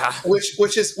 Yeah,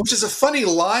 which is a funny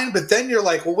line, but then you're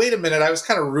like, well, wait a minute, I was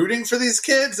kind of rooting for these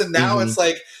kids, and now it's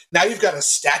like now you've got a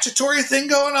statutory thing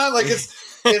going on. Like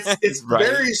it's right.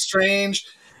 Very strange.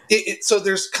 So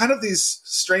there's kind of these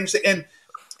strange things, and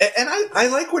I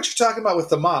like what you're talking about with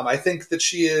the mom. I think that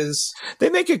she is. They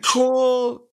make it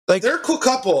cool. Like they're a cool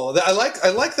couple. I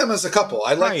like them as a couple.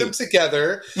 I like them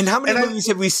together. And how many movies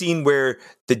have we seen where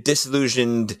the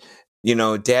disillusioned,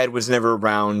 dad was never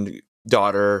around,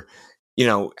 daughter,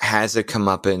 has a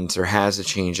comeuppance or has a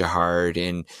change of heart,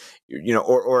 and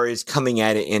or is coming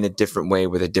at it in a different way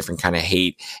with a different kind of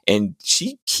hate, and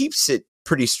she keeps it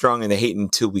pretty strong in the hate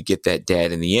until we get that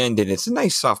dad in the end, and it's a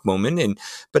nice soft moment,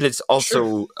 but it's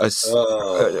also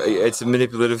it's a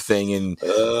manipulative thing, and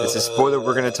it's a spoiler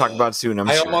we're going to talk about soon.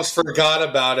 I almost forgot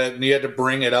about it, and you had to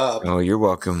bring it up. Oh, you're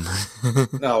welcome.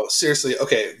 No, seriously.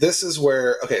 Okay, this is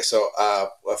where. Okay, so I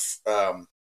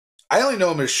only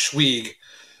know him as Schweig.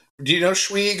 Do you know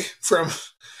Schweig from?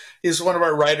 He's one of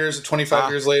our writers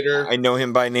 25 years later. I know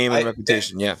him by name and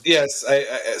reputation, yeah. Yes,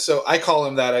 so I call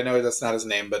him that. I know that's not his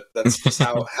name, but that's just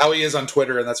how he is on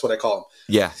Twitter, and that's what I call him.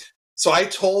 Yeah. So I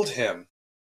told him,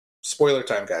 spoiler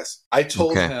time, guys. I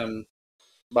told him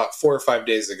about 4 or 5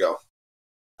 days ago.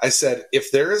 I said,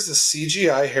 if there is a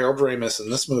CGI Harold Ramis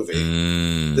in this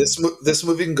movie, this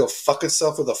movie can go fuck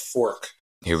itself with a fork.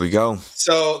 Here we go.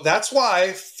 So that's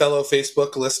why, fellow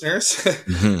Facebook listeners,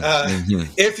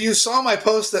 if you saw my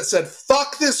post that said,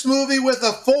 fuck this movie with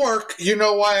a fork, you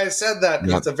know why I said that.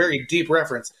 Yep. It's a very deep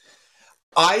reference.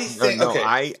 I think,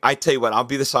 I tell you what, I'll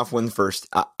be the soft one first.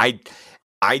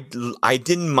 I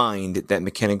didn't mind that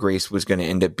McKenna Grace was going to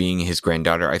end up being his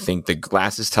granddaughter. I think the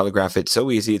glasses telegraph it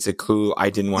so easy. It's a clue. I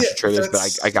didn't watch the trailers,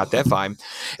 but I got that vibe.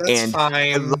 And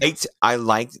fine. I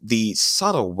liked the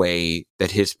subtle way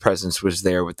that his presence was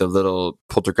there with the little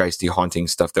poltergeisty haunting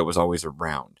stuff that was always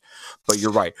around. But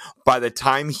you're right. By the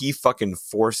time he fucking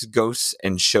force ghosts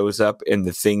and shows up in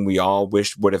the thing we all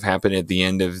wished would have happened at the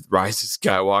end of Rise of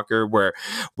Skywalker, where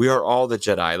we are all the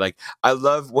Jedi. Like, I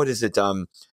love, what is it?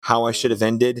 How I Should Have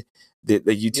Ended, the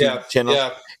YouTube channel.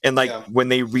 Yeah, and when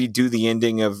they redo the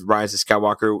ending of Rise of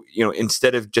Skywalker,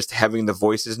 instead of just having the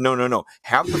voices, no.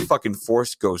 Have the fucking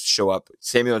Force Ghost show up,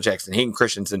 Samuel Jackson, Hayden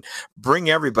Christensen, bring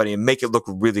everybody and make it look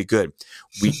really good.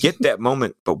 We get that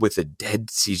moment, but with a dead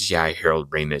CGI Harold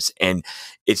Ramis. And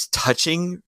it's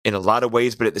touching in a lot of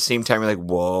ways, but at the same time, you're like,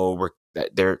 whoa,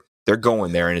 they're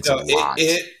going there, and it's a lot.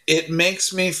 It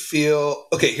makes me feel...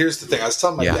 Okay, here's the thing. I was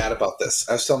telling my dad about this.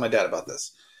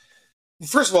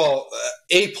 First of all,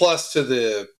 A+ to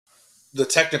the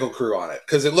technical crew on it,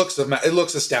 because it looks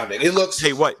astounding. It looks...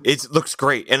 Hey, what? It looks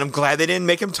great, and I'm glad they didn't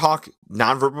make him talk.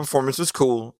 Nonverbal performance was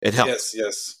cool. It helped.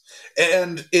 Yes.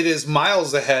 And it is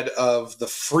miles ahead of the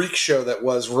freak show that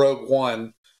was Rogue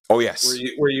One. Oh, yes.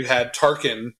 Where you had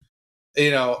Tarkin,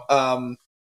 and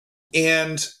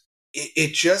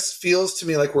it just feels to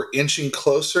me like we're inching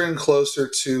closer and closer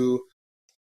to,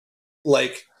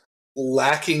 like,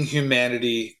 lacking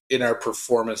humanity in our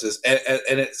performances, and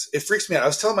it freaks me out. I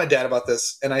was telling my dad about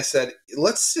this, and I said,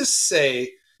 let's just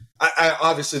say, I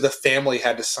obviously the family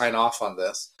had to sign off on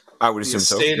this. I would assume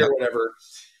so, or whatever.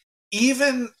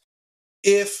 Even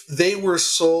if they were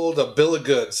sold a bill of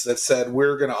goods that said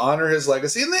we're going to honor his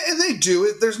legacy, and they do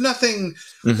it, there's nothing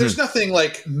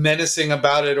like menacing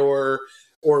about it or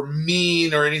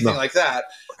mean or anything like that.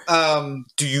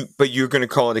 But you're going to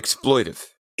call it exploitive?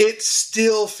 It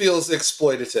still feels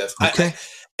exploitative. Okay.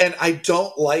 I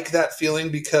don't like that feeling,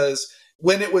 because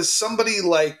when it was somebody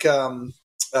like,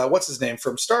 what's his name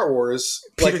from Star Wars?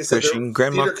 Peter Cushing,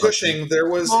 Peter Cushing, there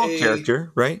was a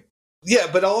character, right? Yeah,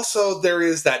 but also there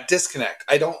is that disconnect.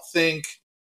 I don't think,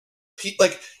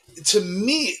 to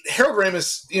me, Harold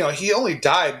Ramis, he only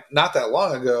died not that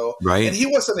long ago. Right. And he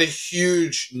wasn't a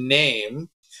huge name.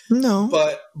 No.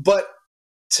 But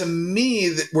to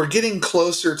me, we're getting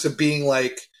closer to being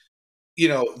like,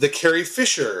 the Carrie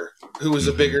Fisher, who was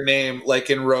a bigger name,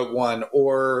 like in Rogue One,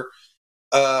 or...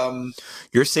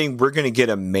 You're saying we're going to get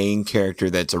a main character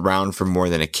that's around for more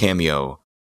than a cameo,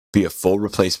 be a full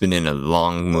replacement in a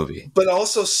long movie. But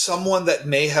also someone that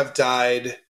may have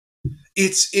died.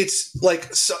 It's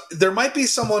like, there might be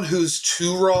someone who's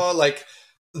too raw, like...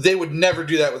 They would never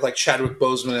do that with, like, Chadwick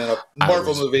Boseman in a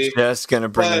Marvel movie. Just going to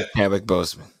bring in Chadwick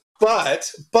Boseman.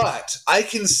 But I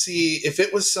can see if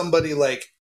it was somebody like,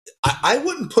 I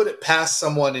wouldn't put it past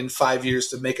someone in 5 years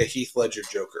to make a Heath Ledger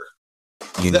Joker.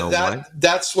 What?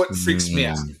 That's what freaks me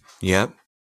out. Yep.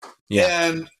 Yeah.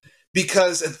 And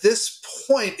because at this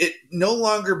point, it no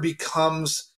longer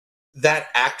becomes that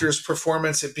actor's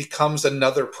performance; it becomes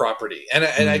another property. And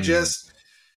I just...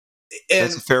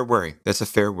 That's a fair worry.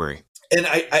 And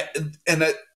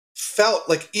I felt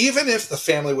like, even if the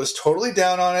family was totally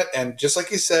down on it, and just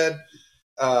like you said,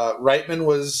 Reitman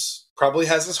probably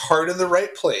has his heart in the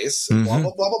right place, and blah,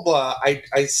 blah, blah, blah, blah,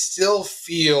 I still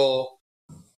feel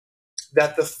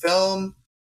that the film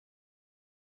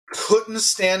couldn't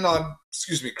stand on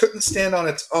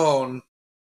its own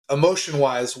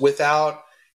emotion-wise without,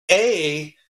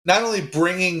 not only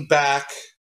bringing back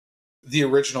the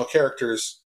original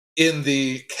characters in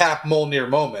the Cap Molnir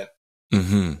moment,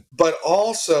 but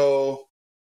also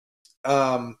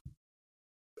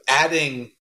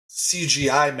adding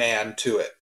CGI man to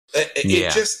it.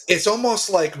 It's almost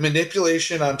like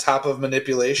manipulation on top of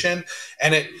manipulation,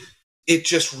 and it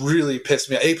just really pissed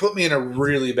me off. It put me in a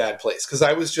really bad place, because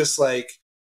I was just like,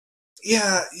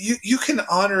 yeah, you can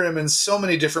honor him in so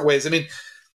many different ways. I mean,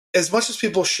 as much as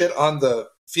people shit on the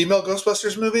female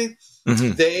Ghostbusters movie,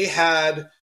 they had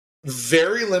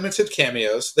very limited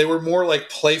cameos. They were more like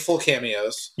playful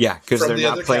cameos. Yeah, because they're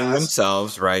not playing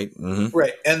themselves, right?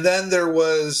 Right. And then there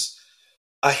was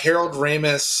a Harold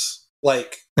Ramis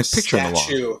picture statue. on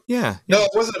the wall. Yeah. No,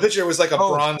 it wasn't a picture. It was like a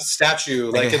bronze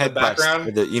statue, like in the background.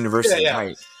 With the university. Yeah.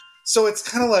 Right. So it's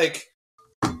kind of like,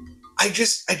 I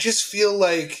just feel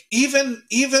like even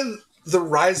the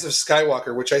Rise of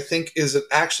Skywalker, which I think is an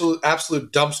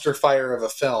absolute dumpster fire of a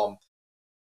film,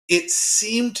 it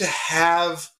seemed to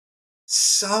have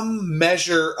some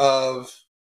measure of,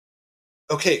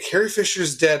 okay, Carrie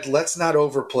Fisher's dead. Let's not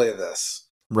overplay this.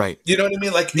 Right. You know what I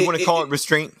mean? Like, you want to call it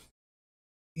restraint?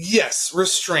 Yes,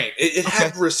 restraint. It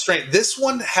had restraint. This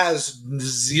one has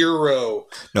zero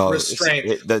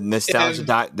restraint. The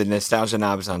nostalgia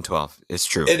knob is on 12. It's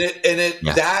true. And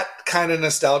that kind of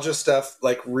nostalgia stuff,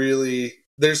 like, really,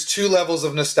 there's two levels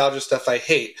of nostalgia stuff I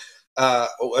hate. A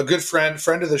good friend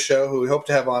of the show who we hope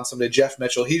to have on someday, Jeff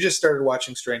Mitchell, he just started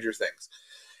watching Stranger Things.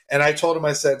 And I told him,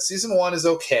 I said, season 1 is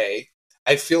okay.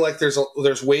 I feel like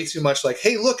there's way too much like,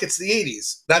 hey, look, it's the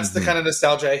 80s. That's the kind of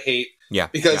nostalgia I hate. Yeah.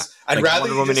 Because I'd rather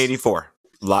Wonder Woman 84.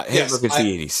 Hey, look, it's the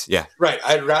 80s. Yeah. Right.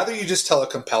 I'd rather you just tell a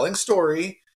compelling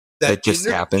story that just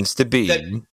happens to be.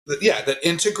 That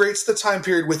integrates the time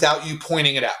period without you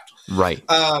pointing it out. Right.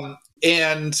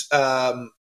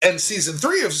 And season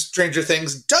 3 of Stranger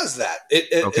Things does that.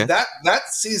 That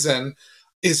season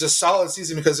is a solid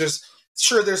season because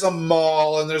there's a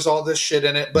mall and there's all this shit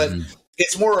in it, but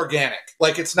it's more organic.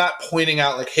 Like, it's not pointing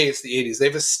out like, hey, it's the 80s.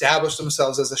 They've established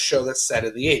themselves as a show that's set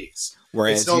in the 80s.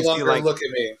 Whereas it's no longer look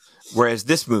at me. Whereas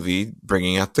this movie,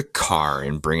 bringing out the car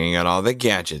and bringing out all the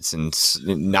gadgets and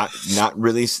not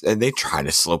really, and they try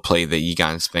to slow play the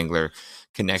Egon Spengler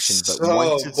connection, but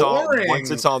once it's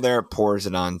all there, it pours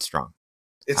it on strong.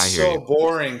 It's so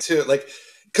boring too, like,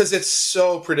 because it's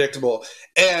so predictable,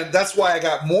 and that's why I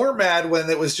got more mad when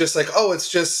it was just like, oh, it's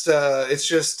just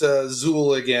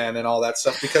Zool again and all that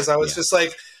stuff. Because I was just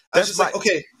like,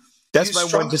 okay. That's my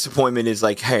one disappointment is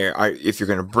like, hey, if you're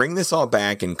going to bring this all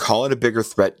back and call it a bigger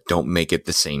threat, don't make it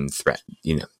the same threat,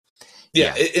 you know?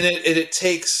 Yeah. It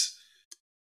takes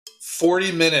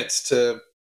 40 minutes to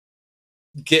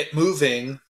get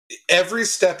moving. Every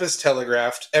step is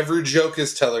telegraphed. Every joke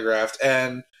is telegraphed.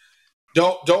 And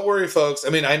don't worry, folks. I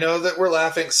mean, I know that we're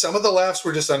laughing. Some of the laughs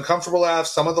were just uncomfortable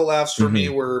laughs. Some of the laughs for me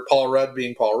were Paul Rudd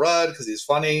being Paul Rudd because he's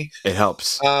funny. It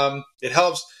helps. It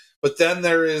helps. But then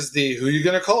there is the who you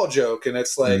gonna call joke, and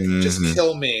it's like, just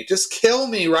kill me. Just kill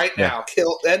me right now.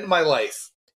 End my life.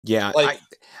 Yeah. Like,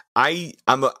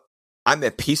 I'm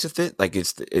at peace with it. Like,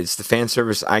 it's the fan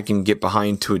service I can get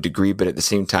behind to a degree, but at the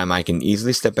same time I can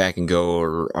easily step back and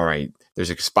go, all right, there's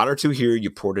a spot or two here,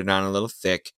 you poured it on a little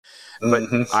thick. But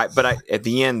I at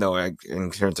the end though,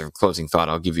 in terms of closing thought,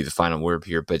 I'll give you the final word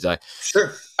here. But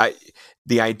sure.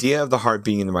 The idea of the heart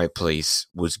being in the right place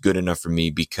was good enough for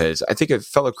me because I think a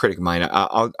fellow critic of mine,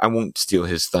 I won't steal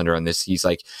his thunder on this. He's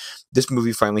like, this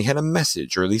movie finally had a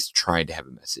message, or at least tried to have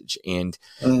a message. And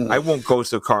I won't go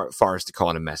so far as to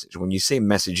call it a message. When you say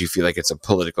message, you feel like it's a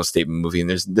political statement movie, and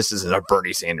this isn't a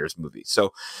Bernie Sanders movie.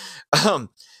 So,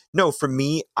 no, for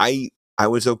me, I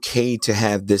was okay to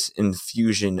have this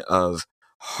infusion of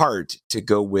heart to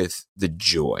go with the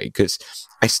joy, because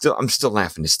I'm still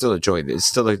laughing. It's still a joy. It's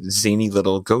still a zany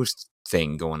little ghost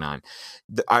thing going on.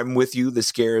 I'm with you. The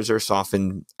scares are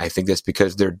softened. I think that's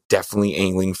because they're definitely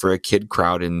angling for a kid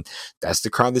crowd, and that's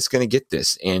the crowd that's going to get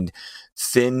this. And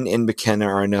Finn and McKenna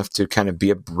are enough to kind of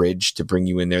be a bridge to bring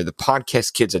you in there. The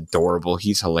podcast kid's adorable.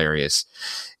 He's hilarious.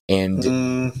 And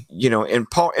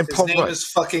and Paul name Rudd is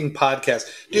fucking podcast,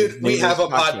 dude. We have a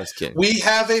podcast. We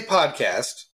have a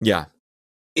podcast. Yeah.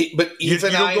 But you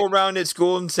don't go around at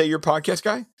school and say you're a podcast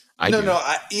guy? I know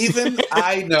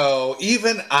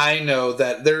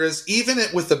that there is, even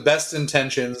with the best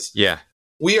intentions. Yeah.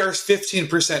 We are 15%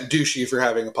 douchey for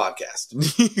having a podcast.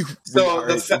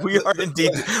 we are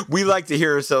indeed. We like to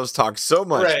hear ourselves talk so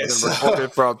much, right,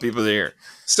 for all people to hear.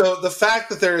 So the fact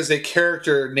that there is a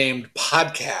character named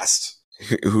Podcast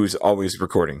who's always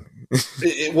recording,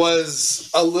 it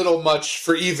was a little much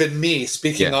for even me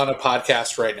speaking on a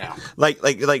podcast right now.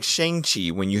 Like Shang-Chi,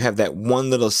 when you have that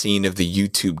one little scene of the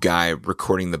YouTube guy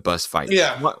recording the bus fight.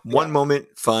 Yeah. One moment,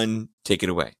 fun, take it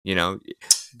away. You know,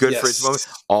 good for its moment.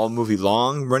 All movie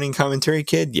long running commentary,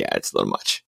 kid. Yeah, it's a little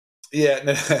much. Yeah,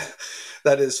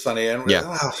 that is funny. And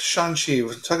wow, Shang-Chi,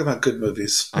 we're talking about good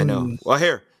movies. I know. Well,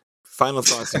 here, final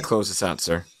thoughts and close us out,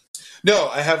 sir. No,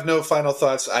 I have no final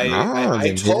thoughts. I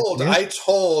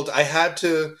had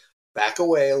to back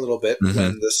away a little bit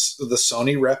when the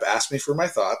Sony rep asked me for my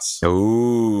thoughts.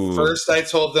 Ooh. First, I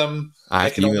told them I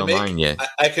can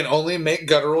only make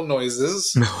guttural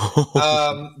noises.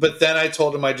 But then I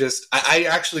told him I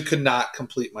actually could not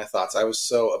complete my thoughts. I was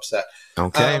so upset.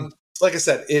 Okay. Like I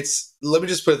said, let me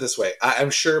just put it this way. I'm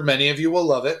sure many of you will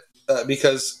love it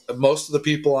because most of the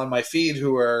people on my feed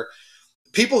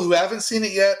people who haven't seen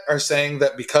it yet are saying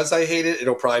that because I hate it,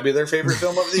 it'll probably be their favorite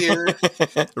film of the year.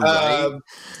 Right.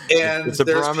 And it's a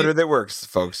barometer that works,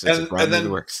 folks. It's a barometer that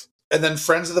works. And then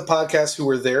friends of the podcast who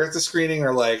were there at the screening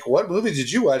are like, what movie did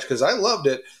you watch? Because I loved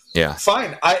it. Yeah.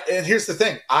 Fine. And here's the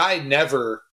thing. I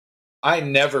never I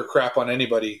never crap on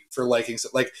anybody for liking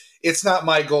something. Like, it's not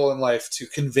my goal in life to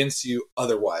convince you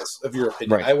otherwise of your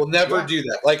opinion. Right. I will never do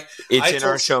that. Like, it's in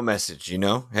our show message,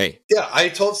 hey. Yeah, I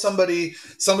told somebody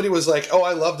was like, "Oh,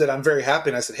 I loved it. I'm very happy."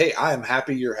 And I said, "Hey, I am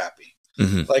happy you're happy."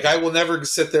 Mm-hmm. Like, I will never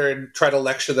sit there and try to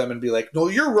lecture them and be like, "No,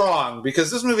 you're wrong because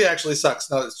this movie actually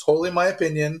sucks." No, it's totally my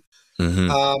opinion.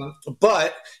 Mm-hmm.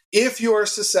 But if you are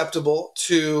susceptible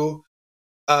to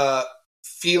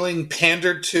feeling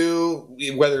pandered to,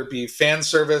 whether it be fan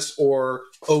service or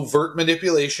overt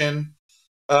manipulation,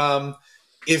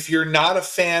 if you're not a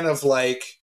fan of like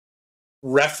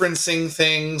referencing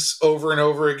things over and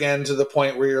over again to the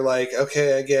point where you're like,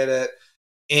 okay, I get it.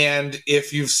 And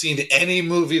if you've seen any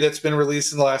movie that's been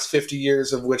released in the last 50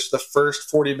 years, of which the first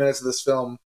 40 minutes of this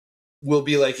film will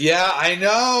be like, yeah, I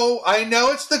know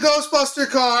it's the Ghostbuster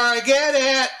car. I get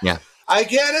it. Yeah. I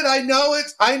get it. I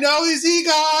know he's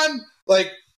Egon.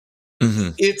 Like,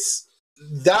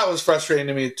 that was frustrating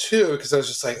to me too, because I was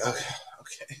just like, okay.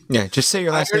 Yeah, just say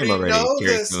your last name already.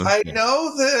 I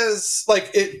know this.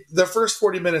 Like, the first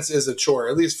 40 minutes is a chore,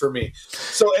 at least for me.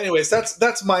 So anyways,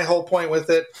 that's my whole point with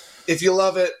it. If you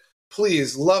love it,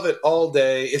 please love it all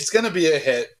day. It's going to be a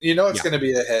hit. It's going to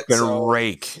be a hit. Going to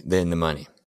rake in the money.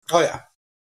 Oh, yeah.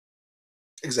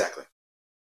 Exactly.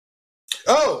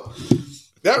 Oh,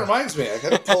 that reminds me. I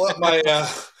got to pull up my...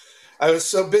 I was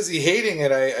so busy hating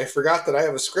it, I forgot that I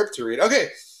have a script to read. Okay,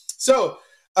 so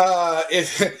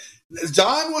if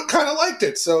Don kind of liked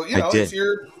it, so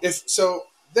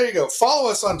there you go.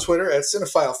 Follow us on Twitter at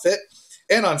CinephileFit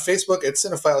and on Facebook at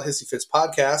Cinephile Hissy Fits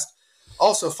Podcast.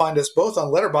 Also find us both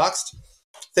on Letterboxd.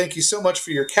 Thank you so much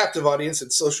for your captive audience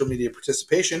and social media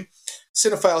participation.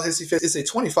 Cinephile Hissy Fits is a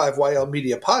 25YL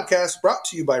media podcast brought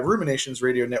to you by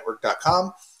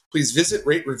RuminationsRadioNetwork.com. Please visit,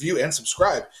 rate, review, and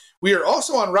subscribe. We are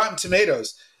also on Rotten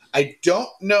Tomatoes. I don't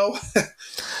know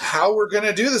how we're going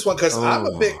to do this one because I'm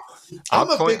a big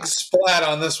splat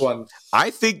on this one. I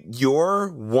think your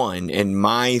 1 and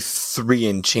my 3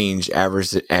 and change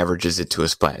averages it to a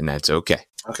splat, and that's okay.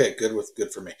 Okay, good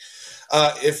for me.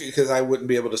 Because I wouldn't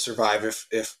be able to survive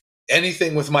if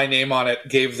anything with my name on it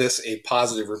gave this a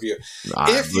positive review.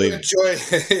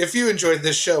 If you enjoyed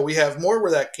this show, we have more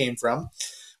where that came from,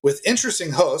 with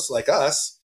interesting hosts like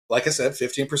us. Like I said,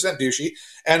 15% douchey,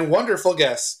 and wonderful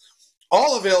guests.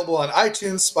 All available on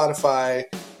iTunes, Spotify,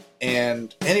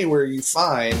 and anywhere you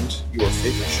find your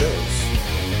favorite shows.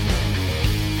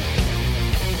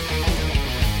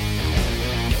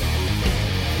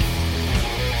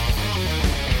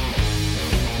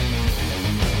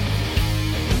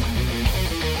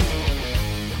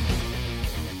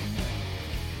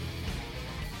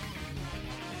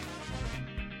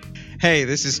 Hey,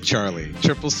 this is Charlie,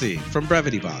 Triple C, from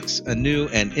Brevity Box, a new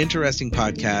and interesting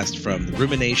podcast from the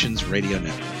Ruminations Radio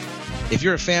Network. If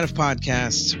you're a fan of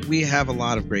podcasts, we have a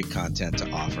lot of great content to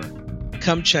offer.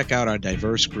 Come check out our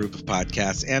diverse group of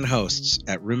podcasts and hosts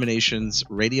at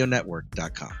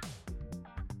RuminationsRadioNetwork.com.